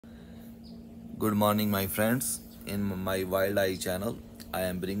Good morning, my friends. In my Wild Eye channel, I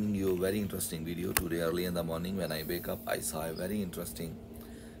am bringing you a very interesting video. Today, early in the morning, when I wake up, I saw a very interesting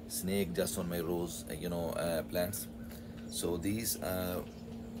snake just on my rose, plants. So these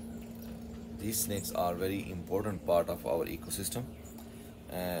snakes are very important part of our ecosystem.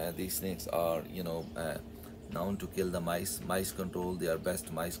 These snakes are, known to kill the mice. Mice control. They are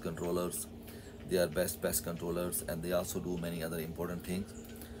best mice controllers. They are best pest controllers, and they also do many other important things.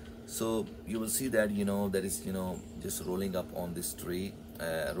 So you will see that there is just rolling up on this tree,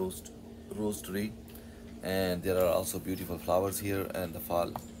 rose tree, and there are also beautiful flowers here and the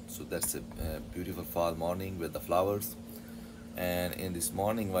fall. So that's a beautiful fall morning with the flowers. And in this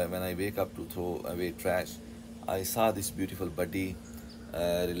morning when I wake up to throw away trash, I saw this beautiful buddy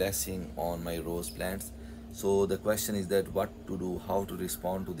relaxing on my rose plants. So the question is that what to do, how to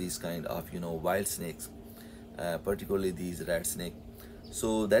respond to these kind of wild snakes, particularly these rat snake.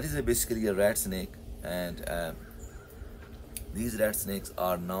 So that is basically a rat snake, and these rat snakes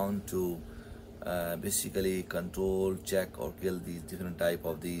are known to basically control, check, or kill these different type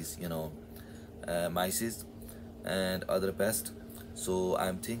of these mice and other pests. So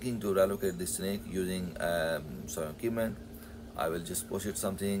I'm thinking to relocate this snake using some equipment. I will just push it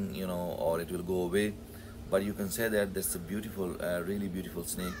something, or it will go away. But you can say that that's a beautiful, really beautiful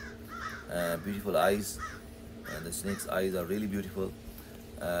snake, beautiful eyes, and the snake's eyes are really beautiful.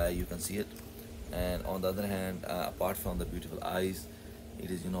 You can see it. And on the other hand, apart from the beautiful eyes, it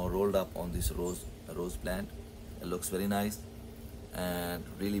is rolled up on this rose plant. It looks very nice and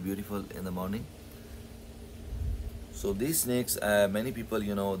really beautiful in the morning. So these snakes, many people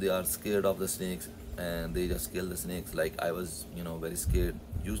they are scared of the snakes, and they just kill the snakes. Like I was very scared,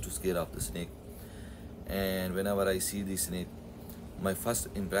 used to scare of the snake. And whenever I see the snake, my first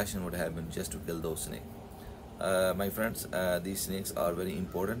impression would have been just to kill those snakes. My friends, these snakes are very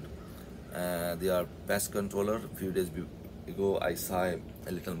important. They are pest controller. A few days ago, I saw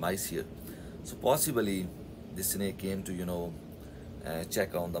a little mice here. So possibly this snake came to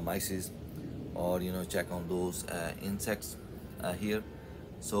check on the mice, or check on those insects here.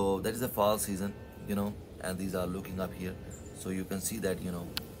 So that is the fall season, and these are looking up here. So you can see that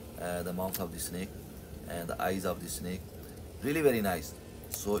the mouth of the snake and the eyes of the snake, really very nice.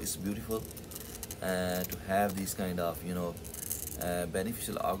 So it's beautiful to have these kind of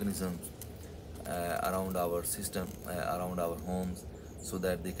beneficial organisms around our system, around our homes, so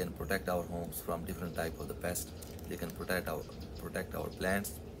that they can protect our homes from different type of the pest. They can protect our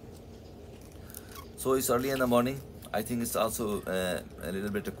plants. So it's early in the morning. I think it's also a little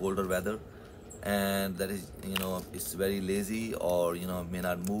bit colder weather, and that is it's very lazy, or may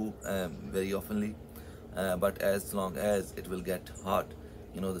not move very oftenly. But as long as it will get hot,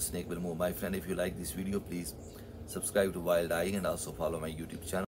 the snake will move. My friend, if you like this video, please subscribe to Wild Eye and also follow my YouTube channel.